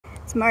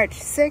It's March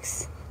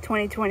 6th,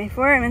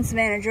 2024. I'm in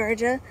Savannah,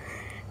 Georgia.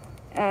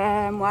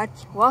 I'm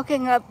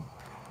walking up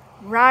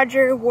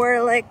Roger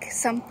Warlick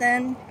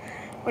something,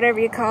 whatever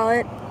you call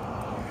it.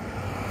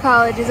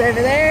 College is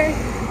over there.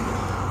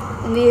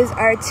 And these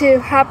are two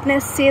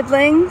Hopness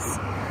seedlings,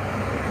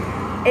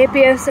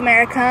 Apios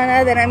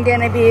americana, that I'm going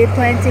to be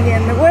planting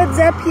in the woods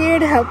up here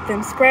to help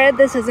them spread.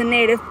 This is a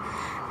native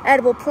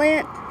edible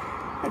plant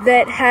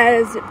that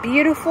has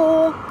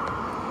beautiful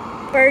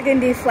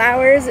burgundy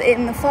flowers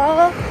in the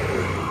fall.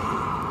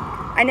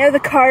 I know the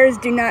cars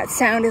do not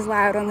sound as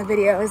loud on the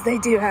video as they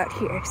do out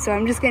here, so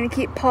I'm just going to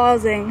keep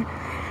pausing,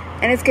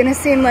 and it's going to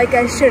seem like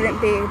I shouldn't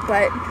be,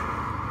 but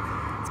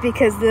it's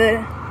because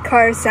the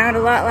cars sound a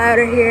lot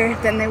louder here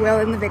than they will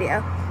in the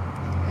video.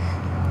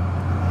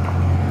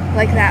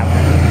 Like that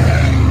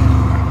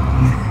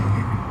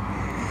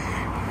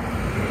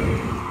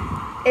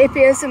one.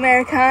 Apios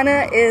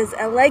americana is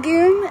a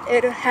legume.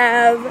 It'll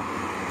have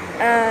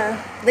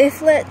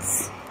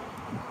leaflets,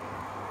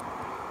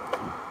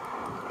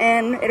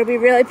 and it'll be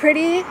really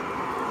pretty.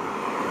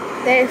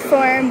 They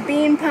form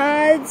bean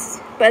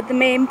pods, but the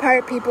main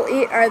part people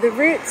eat are the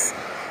roots,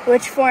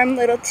 which form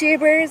little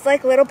tubers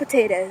like little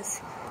potatoes.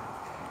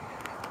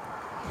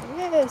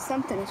 Whoa,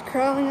 something is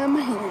crawling on my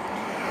hand.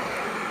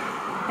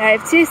 I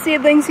have two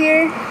seedlings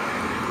here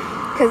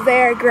because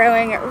they are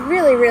growing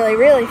really, really,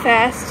 really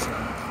fast.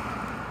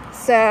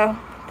 So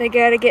they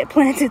gotta get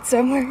planted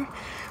somewhere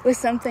with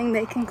something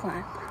they can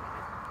climb.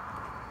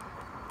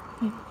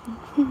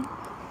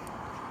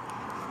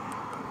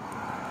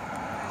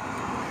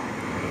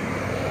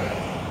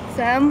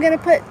 So I'm gonna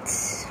put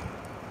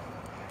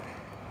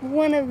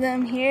one of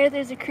them here.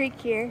 There's a creek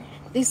here.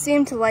 These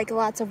seem to like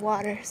lots of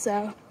water,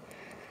 so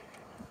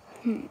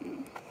let's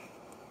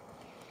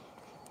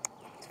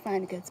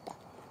find a good spot.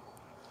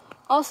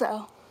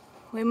 Also,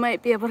 we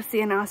might be able to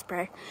see an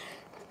osprey.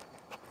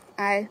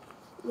 I,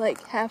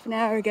 like half an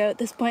hour ago at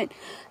this point,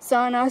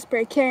 saw an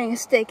osprey carrying a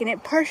stick, and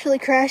it partially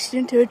crashed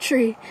into a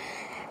tree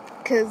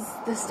because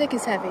the stick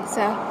is heavy.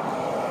 So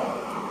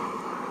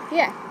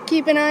yeah,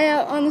 keep an eye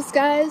out on the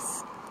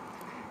skies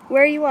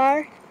where you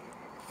are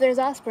if there's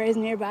ospreys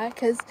nearby,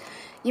 because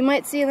you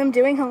might see them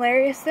doing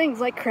hilarious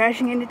things like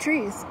crashing into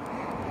trees.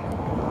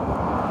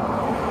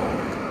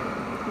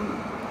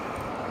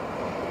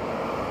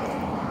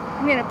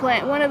 I'm gonna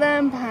plant one of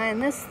them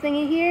behind this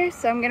thingy here,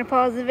 so I'm gonna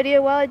pause the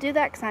video while I do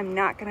that because I'm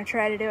not gonna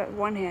try to do it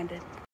one-handed.